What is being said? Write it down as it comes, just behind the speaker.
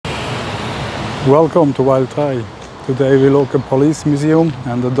Welcome to Wild Thai. Today we look at police museum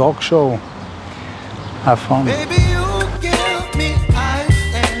and the dog show. Have fun. Baby, you give me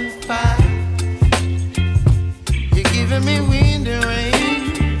ice and fire. You're giving me wind and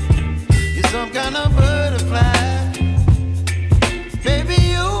rain. You're some kind of butterfly. Baby,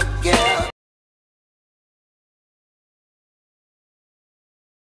 you give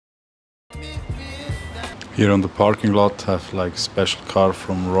me midnight. Here on the parking lot have like special car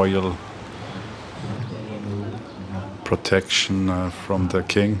from Royal Protection from the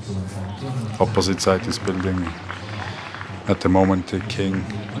King. Opposite side is building. At the moment the King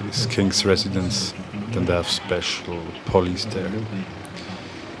is King's residence. Then they have special police there.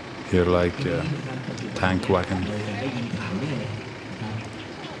 Here like a tank wagon.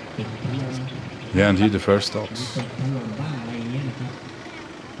 Yeah, and here the first dogs.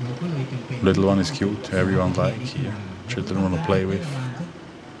 Little one is cute, everyone like here. Children want to play with.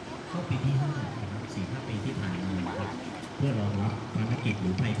 เพื่อรองรับภารกิจหรื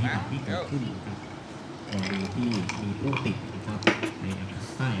อภัยพิบัติที่เกิดขึ้นนะครับกรณีที่มีผู้ติดนะครับใน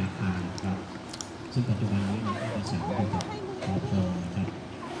ใต้อาคารครับซึ่งปัจจุบันนี้เราก็ประสานกับปภนะครับ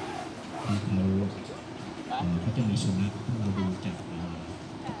ที่เขาจะมีสุนัขที่เราดูจาก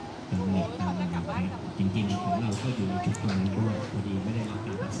ตามเน็ตตามอะไรนะครับจริงๆของเราก็อยู่ในชุดตรงนี้ด้วยพอดีไม่ได้รับก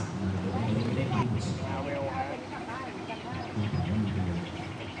ารประสานมาเลยไม่ได้ไปประสานมีถามว่ามีประโยชน์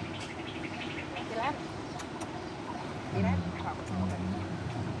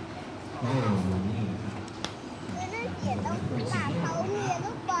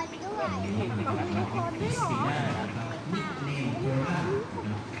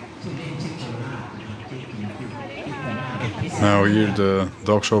Now here the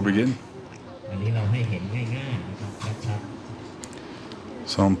dog show begin.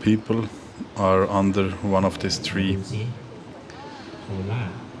 Some people are under one of these three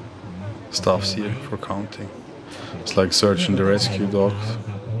staffs here for counting. It's like search and rescue dogs.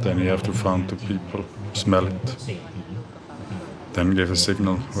 Then you have to find the people, smell it. Then give a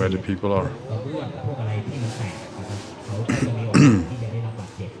signal where the people are.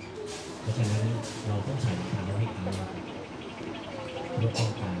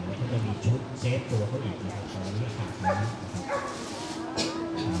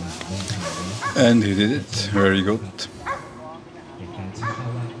 And he did it, very good.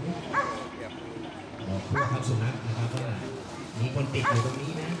 มีคนติดอยู่ตรง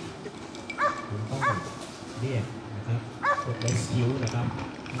นี้นะคุณต้องเรียกนะครับกด rescue นะครับ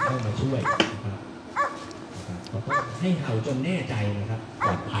เข้ามาช่วยนะครับเราต้องให้เห่าจนแน่ใจนะครับป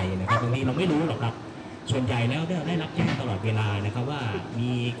ลอดภัยนะครับตรงนี้เราไม่รู้หรอกครับส่วนใหญ่แล้วได้รับแจ้งตลอดเวลานะครับว่า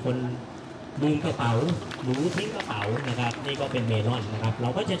มีคนลืมกระเป๋าหรือทิ้งกระเป๋านะครับนี่ก็เป็นเมลอนนะครับเรา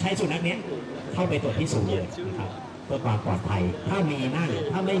ก็จะใช้สุนัขเนี้ยเข้าไปตรวจพิสูจน์เลยนะครับเพื่อความปลอดภัยถ้ามีนั่ง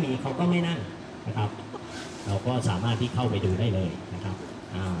ถ้าไม่มีเขาก็ไม่นั่งนะครับเราก็สามารถที่เข้าไปดูได้เลยนะครับ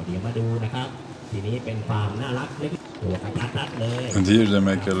เดี๋ยวมาดูนะครับทีนี้เป็นความน่ารักเล็กตัวกระทัดเลย And here they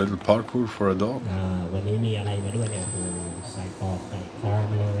make a little parkour for a dog. วันนี้มีอะไรมาด้วยเนี่ยโอ้ใส่ปอกใส่คอ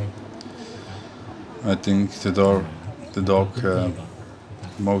มาเลย I think the dog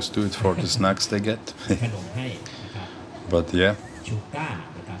most do it for the snacks they get. ขนมให้นะครับ But yeah. ชูก้า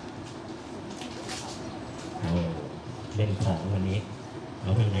นะครับเล่นของวันนี้เอ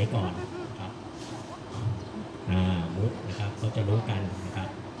าทางไหนก่อนนะครับมุดนะครับเขาจะรู้กันนะครับ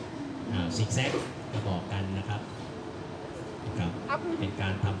ซิกแซกจะบอกกันนะครับเป็นกา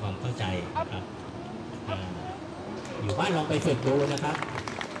รทำความเข้าใจนะครับอยู่บ้านลองไปฝึกดูนะครับ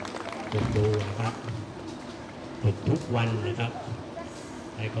ฝึกดูนะครับฝึกทุกวันนะครับ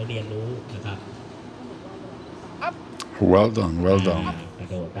ให้เขาเรียนรู้นะครับ Well done, well done. กระ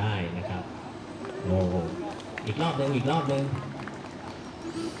โดดได้นะครับโอ้อีกรอบหนึ่ง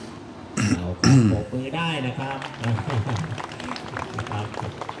เราโบกมือได้นะครับ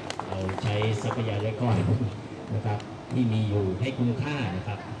เราใช้ทรัพยากรนะครับที่มีอยู่ให้คุ้มค่านะค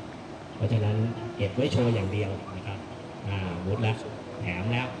รับเพราะฉะนั้นเก็บไว้โชว์อย่างเดียวนะครับมุดแล้วแถม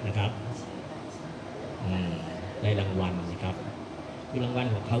แล้วนะครับได้รางวัลนะครับคือรางวัล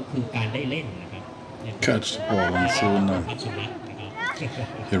ของเขาคือการได้เล่นนะครับ Catch the ball and soon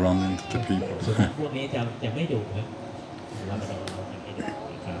he run into the people. พวกนี้จะไม่ดุครับเราจะไม่ดุ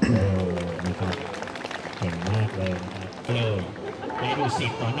นะครับนะครับเก่งมากเลยนะครับไปดูสิ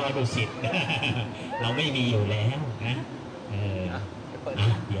ตอนนอนดูสิเราไม่มีอยู่แล้วนะ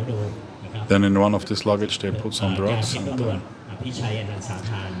เดี๋ยวดูนะครับ Then in one of this luggage they put some drugs.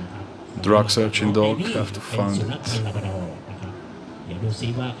 Drug searching dog have to find it. เดี๋ยวดูซิ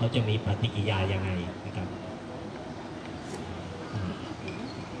ว่าเขาจะมีปฏิกิริยายังไงนะครับ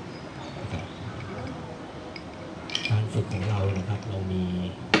การฝึกของเรานะครับเรามี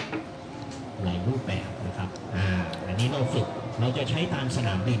หลาย รูปแบบนะครับอันนี้เราฝึกเราจะใช้ตามสน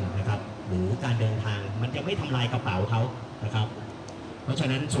ามบินนะครับหรือการเดินทางมันจะไม่ทำลายกระเป๋าเขานะครับเพราะฉะ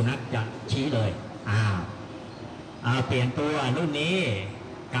นั้นสุนัขจะชี้เลยเปลี่ยนตัวรุ่นนี้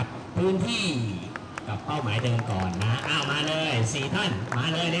กับพื้นที่กับเป้าหมายเดิมก่อนนะมาเลย4ท่านมา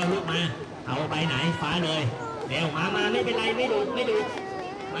เลยเร็วลุกมาเอาใบไหนฟ้าเลยเร็วมาไม่เป็นไรไม่ดู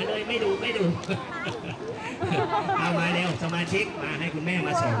มาเลยไม่ดู เอามาเร็วสมาชิกมาให้คุณแม่ม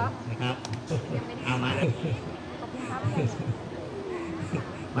าส่งนะครับเอามาเลย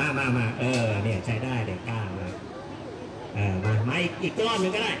มาเนี่ยใช้ได้เด็กกล้ามาอีกรอบหนึ่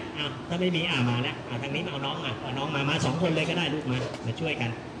งก็ได้ถ้าไม่มีมาแล้วทางนี้เอาน้องมา2 คนเลยก็ได้ลูกมาช่วยกัน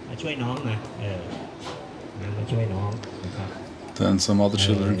มาช่วยน้องมามาช่วยน้องนะครับ Then some other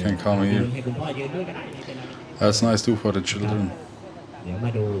children can come here. ให้คุณพ่อยืนด้วยก็ได้ไม่เป็นไร That's nice too for the children. เดี๋ยวมา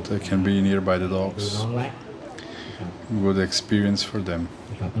ดู They can be nearby the ดู dogs. น้องไว้ Good experience for them.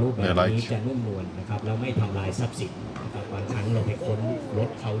 นะครับรูปแบบนี้จะนุ่มนวลนะครับแล้วไม่ทำลายทรัพย์สินนะครับบางครั้งเราไปค้นรถ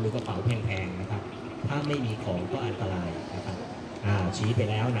เขาหรือกระเป๋าแพงๆนะครับถ้าไม่มีของก็อันตรายนะครับชี้ไป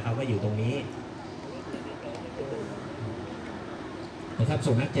แล้วนะครับว่าอยู่ตรงนี้นะครับ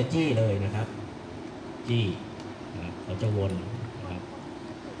สุนัขจะจี้เลยนะครับจี้เขาจะวนนะครับ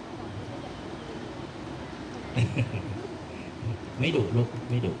ไม่ดุลูก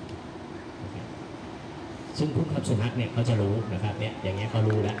ไม่ดุซึ่งผู้ขับสุนัขเนี่ยเขาจะรู้นะครับเนี่ยอย่างเงี้ยเขา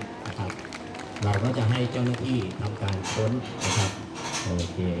รู้แล้วนะครับเราก็จะให้เจ้าหน้าที่ทำการค้นนะครับโอ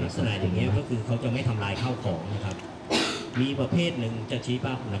เคลักษณะอย่างเงี้ยก็คือเขาจะไม่ทำลายข้าวของนะครับมีประเภทหนึ่งจะชี้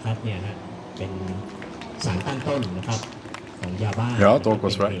ปั๊บนะครับเนี่ยฮะเป็นสารตั้งต้นนะครับของยาบ้า Yeah, dog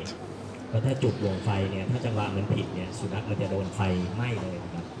was right. ก็ถ้าจุดดวงไฟเนี่ยถ้าจังหวะมันผิดเนี่ยสุนัขมันจะโดนไฟไหม้เลยน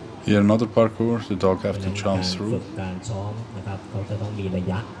ะครับ Here another parkour. The dog have to jump ฝึ through. กการซ้อมนะครับเขาจะต้องมีระ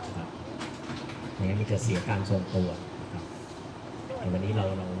ยะนะครับไม่งั้นมันจะเสียการทรงตัวนะครับแต่วันนี้เรา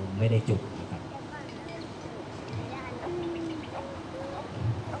ไม่ได้จุดนะครับ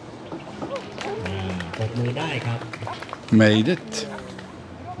ปรบมือได้ครับ Made it.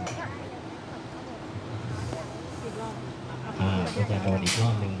 ก็จะโดนอีกรอ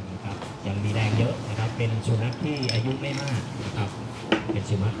บหนึ่งนะครับยังมีแรงเยอะนะครับเป็นสุนัขที่อายุไม่มากนะครับเป็น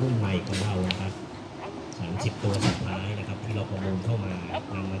สุนัขรุ่นใหม่ของเรานะครับ30 ตัวสุดท้ายนะครับที่เราประมูลเข้ามา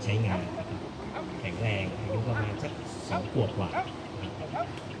นำมาใช้งานนะครับแข็งแรงอายุประมาณสัก2 ขวบกว่า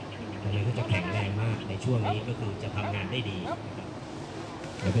ดังนั้นก็จะแข็งแรงมากในช่วงนี้ก็คือจะทำงานได้ดีนะครับ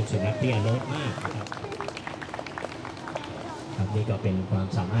และเป็นสุนัขที่ alert มากนะครับครับนี่ก็เป็นความ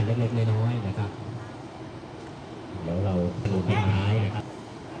สามารถเล็กๆน้อยๆนะครับเดี๋ยวเราดูท้ายนะครับ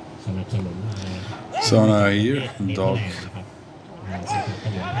สนับสนุนมา So now here, dog, นะครับสนับส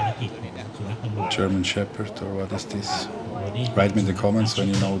นุนภารกิจสุนัขตำรวจ German Shepherd, or what is this? Write me in the comments when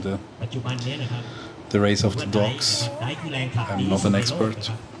you know ปัจจุบันนี้นะครับ the race of the dogs. ได้คือแรงขับ I'm ดี not an expert,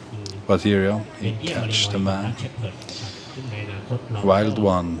 but here, yeah, he catch the man. Wild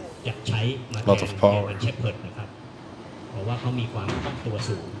one. จะใช้มาแทน Lot of power เชฟเพิร์ดนะครับเพราะว่าเขามีความคล่องตัว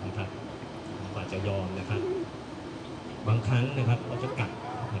สูงนะครับกว่าจะยอมนะครับ บางครั้งนะครับเขาจะกัด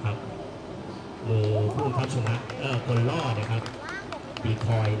นะครับมือผู้บังคับสุนัขคนล่อนะครับปีค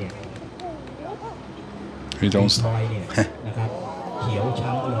อยเนี่ย He don't ค stop. อยเนี่ยนะครับเขียวช้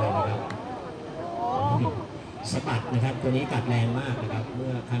ำเลยนะครับสะบัดนะครับตัวนี้กัดแรงมากนะครับเมื่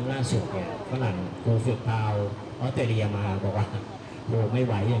อครั้งล่าสุดเนี่ยฝรั่งครูฝึกพาวออสเตรเลียมาบอกว่าโหไม่ไ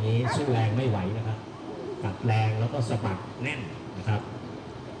หวอย่างนี้สู้แรงไม่ไหวนะครับกัดแรงแล้วก็สะบัดแน่นนะครับ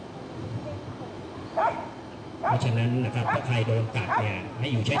เพราะฉะนั้นนะครับถ้าใครโดนกัดเนี่ยให้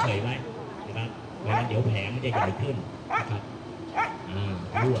อยู่เฉยๆไว้นะครับไม่งั้นเดี๋ยวแผลมันจะใหญ่ขึ้นนะครับ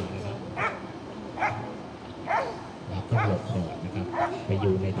รั่วนะครับเราต้องหลบก่อนนะครับไปอ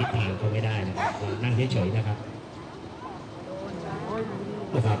ยู่ในทิศทางเขาไม่ได้นะครับเรานั่งเฉยๆนะครับ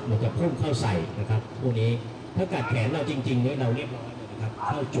มันจะพุ่งเข้าใส่นะครับพวกนี้ถ้ากัดแขนเราจริงๆเนี่ยเราเรียบร้อยเลยนะครับเ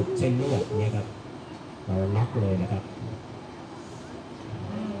ข้าจุดเส้นเลือดเนี่ยครับเราล็อกเลยนะครับ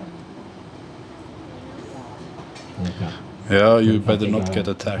Yeah, you better not get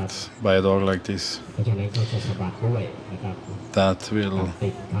attacked by a dog like this. เพราะฉะนั้นก็จะสะบัดด้วยนะครับ That will ติ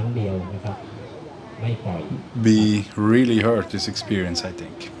ดครั้งเดียวนะครับไม่ปล่อย be really hurt, this experience, I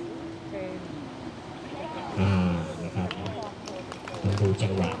think. นะครับต้องดูจั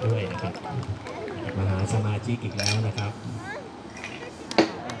งหวะด้วยนะครับมาหาสมาชิกอีกแล้วนะครับ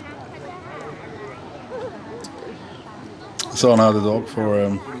So now the dog for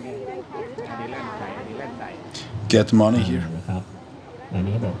get money here. นะครับอัน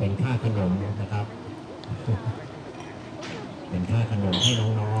นี้บอกเป็นค่าขนมนะครับ เป็นค่าขนมให้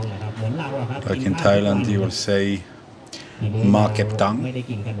น้องๆนะครับเหมือนเราอะครับ Like in Thailand, you will say มาเก็บตังค์ ไม่ได้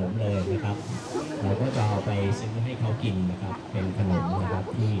กินขนมเลยนะครับเราก็จะเอาไปซื้อให้เขากินนะครับเป็นขนมนะครับ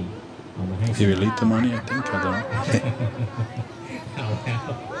ที่เอามาให้ He will eat the money, I think. I don't know. เอาแล้ว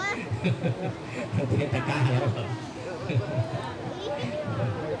เทตะกร้าแล้วเหรอ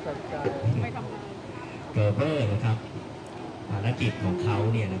เกอร์เบอร์นะครับภารกิจของเขา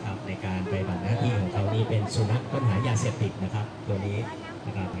เนี่ยนะครับในการไปบัตรหน้าที่ของเขานี่เป็นสุนัขค้นหายาเสพติดนะครับตัวนี้น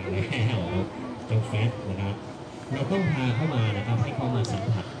ะครับแล้วเจ้าแฟตนะครับเราต้องพาเข้ามานะครับให้เขามาสัม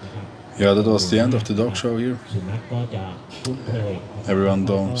ผัสนะครับ Yeah, that was the end of the dog show here. สุนัขก็จะคุ้นเคย Everyone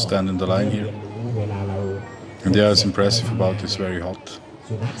don't stand in the line here. เวลาเรา And yeah, it's impressive about it's very hot.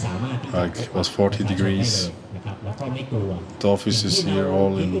 สุนัขสามารถ Like it was 40 degrees. นะครับแล้วก็ไม่กลัว The officers here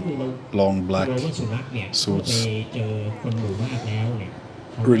all in long black กลัวว่าสุนัขเนี่ย suits. ไปเจอคนหมู่มากแล้วเนี่ย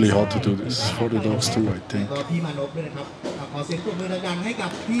Really hot to do this for the dogs too, I think. ก็พี่มานพด้วยนะครับขอเสียงปรบมือดังๆให้กั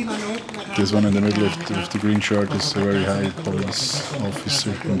บพี่มานพนะครับ This one in the middle of the green shirt is a very high police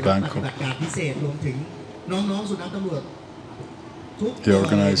officer in ปฏิ Bangkok. บัติการพิเศษรวมถึงน้องๆสุนัขตำรวจทุก He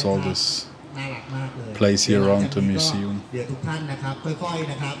organized all this น่ารักมากเลย place here around the museum. เดี๋ยวทุกท่านนะครับค่อย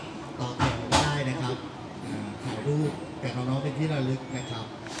ๆนะครับต่อแถวได้นะครับถ่ายรูปกับน้องๆเป็นที่ระลึกนะครับ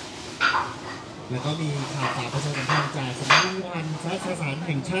แล้วก็มีข่าวสารประชาสัมพันธ์จากสำนักงานสถานแ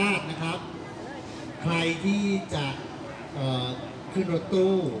ห่งชาตินะครับ ใครที่จะขึ้นรถ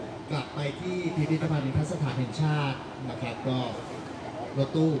ตู้กลับไปที่พิพิธภัณฑ์นิทรรศสถานแห่งชาตินะครับก็รถ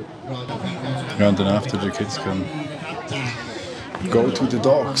ตู้รอจะที่ And then after the kids can go to the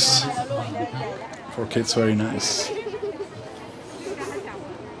dogs. For kids, very nice.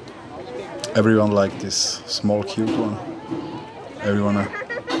 Everyone like this small cute one.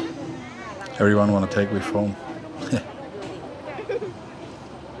 Everyone wanna take with home.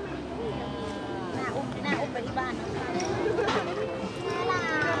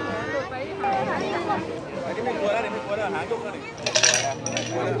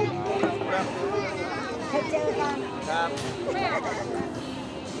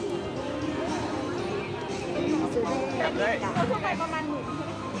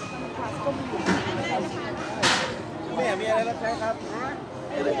 แม่มีอะไรรับใช้ครับ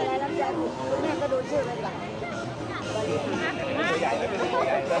มีอะไรรับใช้แม่ก็ดูชื่อไปก่อนตัวใหญ่เลยตัวใ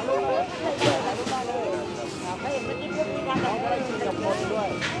หญ่เลยไม่เห็นเมื่อกี้พวกนี้การแต่งอะไรชิงกับคนด้วย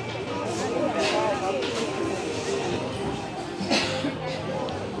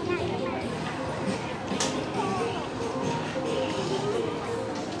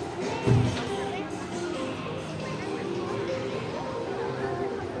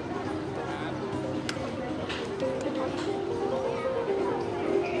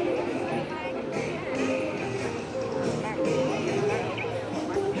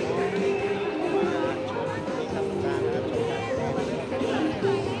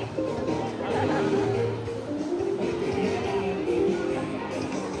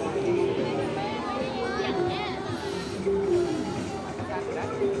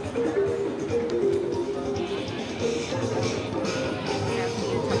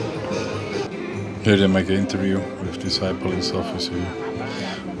Here they make an interview with this high police officer.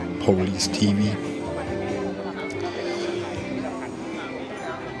 Police TV.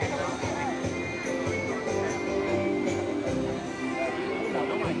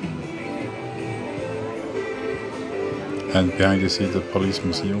 And behind you see the police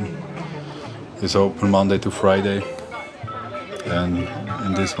museum. It's open Monday to Friday. And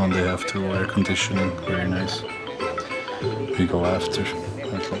in this one they have two air conditioning, very nice. We go after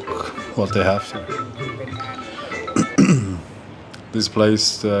and look what they have here. This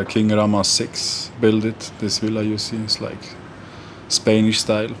place, King Rama VI built it. This villa you see is like Spanish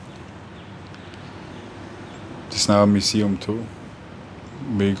style. It's now a museum too.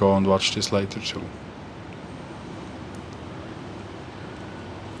 We go and watch this later too.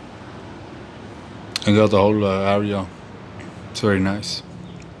 And got the whole area. It's very nice.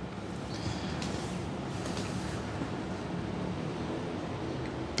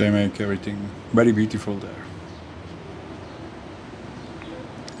 They make everything very beautiful there.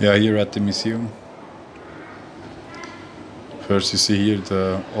 Yeah, here at the museum. First you see here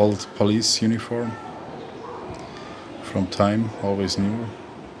the old police uniform from time, always new.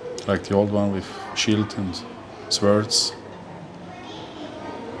 Like the old one with shield and swords.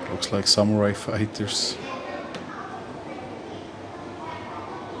 Looks like samurai fighters.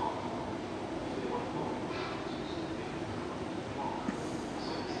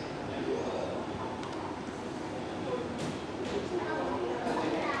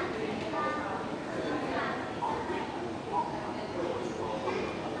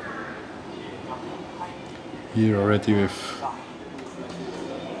 Here already with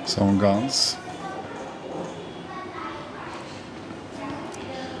some guns.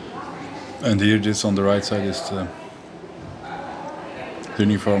 And here, this on the right side is the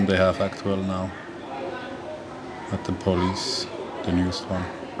uniform they have actual now at the police, the newest one.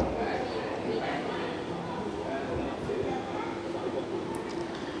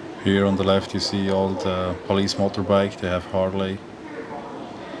 Here on the left you see all the police motorbike, they have Harley.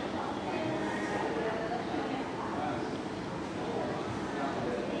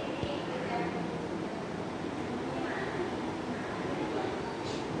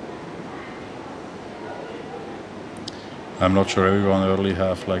 I'm not sure everyone early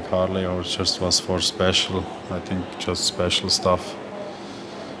have like Harley or it just was for special. I think just special stuff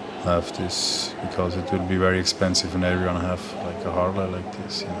have this because it will be very expensive when everyone have like a Harley like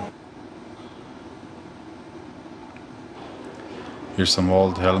this, you know. Here's some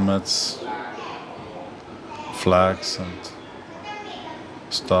old helmets, flags and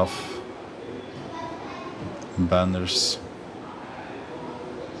stuff, banners.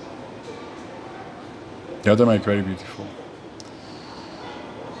 Yeah, they make very beautiful.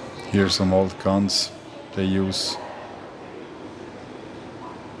 Here's some old guns they use.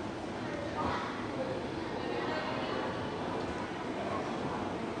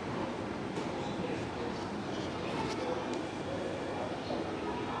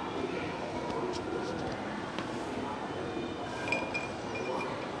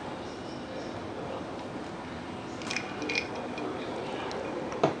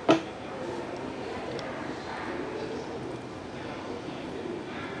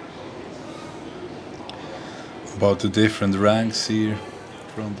 About the different ranks here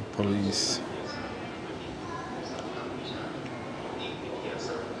from the police.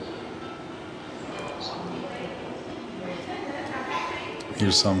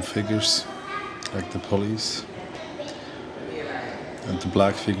 Here's some figures like the police. And the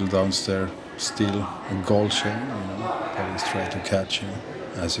black figure downstairs steal a gold chain, you know. Police try to catch him,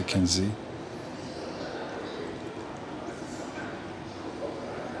 as you can see.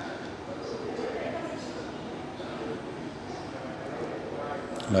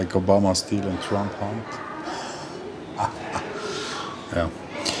 Like Obama steal and Trump hunt. Yeah.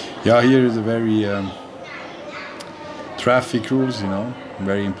 Yeah, here is a very traffic rules, you know,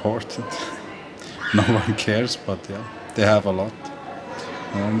 very important. No one cares, but yeah, they have a lot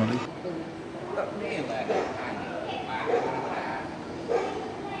normally.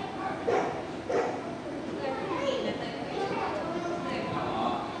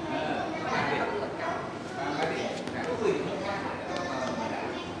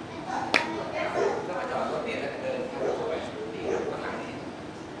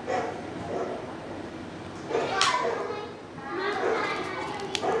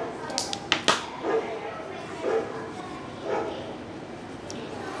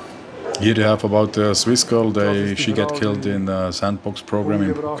 Here they have about a Swiss girl, she got killed in the sandbox program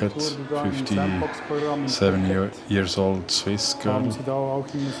in Phuket, 57 years old Swiss girl.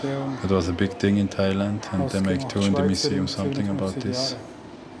 It was a big thing in Thailand and they make too in the museum something about this.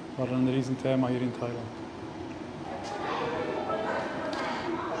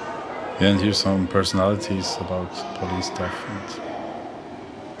 Yeah, and here's some personalities about police stuff. And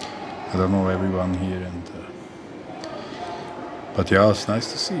I don't know everyone here, but yeah, it's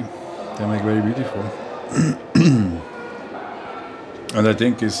nice to see. They make very beautiful. And I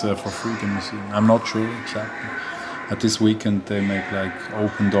think it's for free, the museum. I'm not sure exactly. At this weekend they make like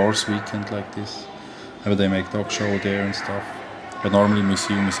open doors weekend like this. But they make dog show there and stuff. But normally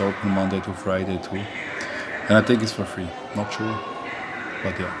museum is open Monday to Friday too. And I think it's for free. Not sure.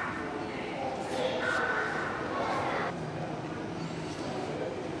 But yeah.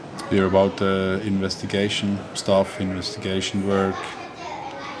 Here about the investigation stuff, investigation work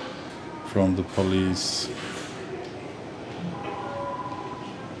from the police.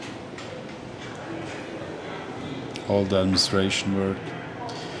 All the administration work.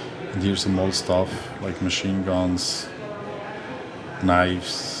 And here's some old stuff like machine guns,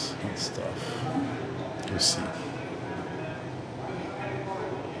 knives and stuff. You see.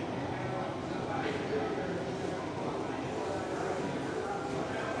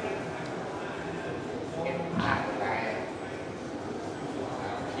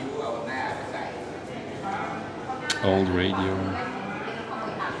 Old radio,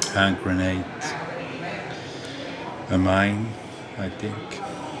 hand grenade, a mine, I think,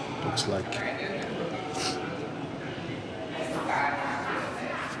 looks like.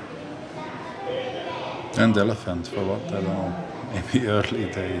 And elephant, for what? I don't know. Maybe early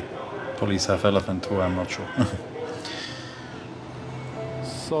the police have elephant too, I'm not sure.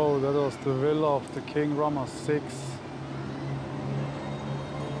 So that was the villa of the King Rama VI.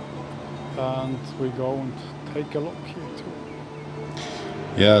 And we go and take a look here too.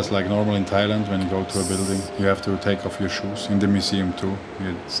 Yeah, it's like normal in Thailand when you go to a building. You have to take off your shoes. In the museum too.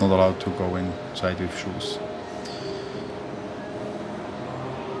 It's not allowed to go inside with shoes.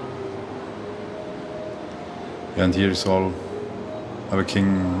 And here is all our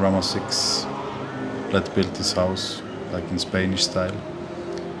King Rama VI that built this house, like in Spanish style.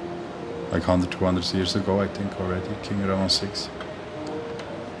 Like 100-200 years ago, I think already, King Rama VI.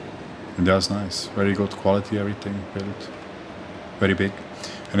 And that's nice. Very good quality, everything built. Very big.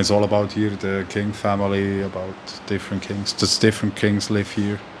 And it's all about here, the king family, about different kings. Just different kings live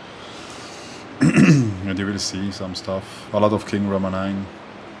here. And you will see some stuff. A lot of King Rama IX.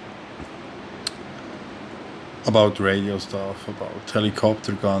 About radio stuff, about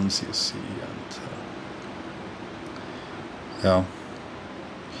helicopter guns you see. And yeah.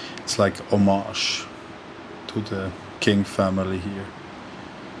 It's like homage to the king family here.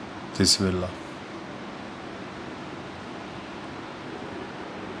 This villa.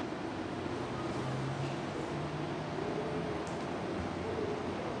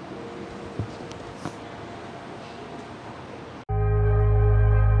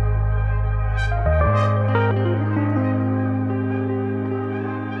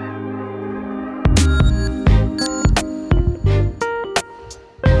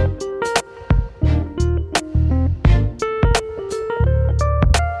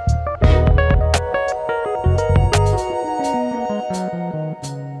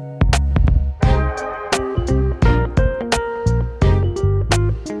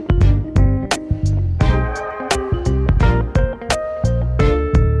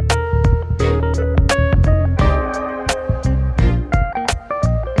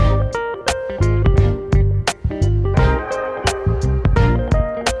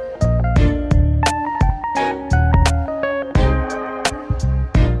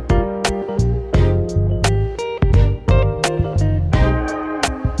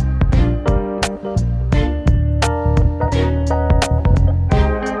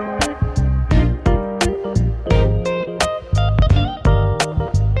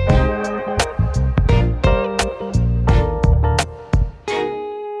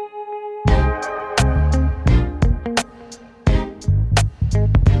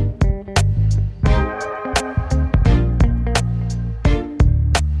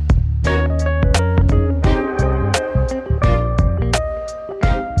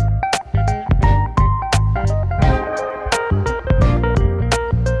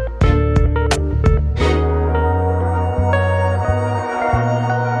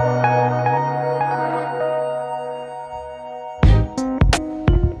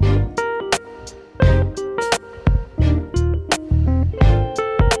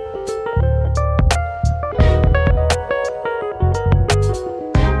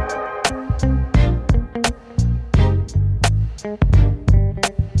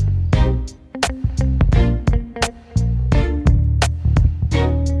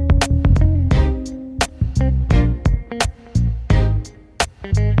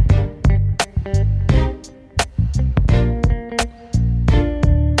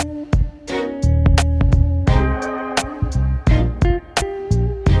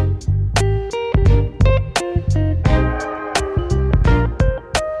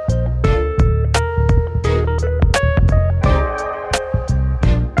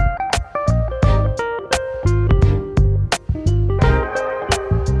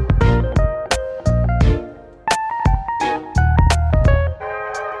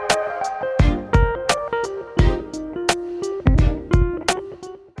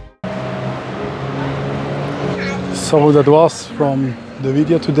 So that was from the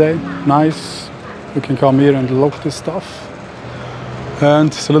video today. Nice. You can come here and look this stuff. And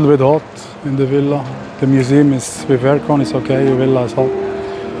it's a little bit hot in the villa. The museum is with aircon, it's okay. The villa is hot.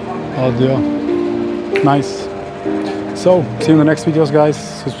 But yeah, nice. So see you in the next videos, guys.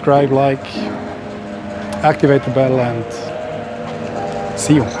 Subscribe, like, activate the bell, and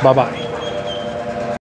see you. Bye bye.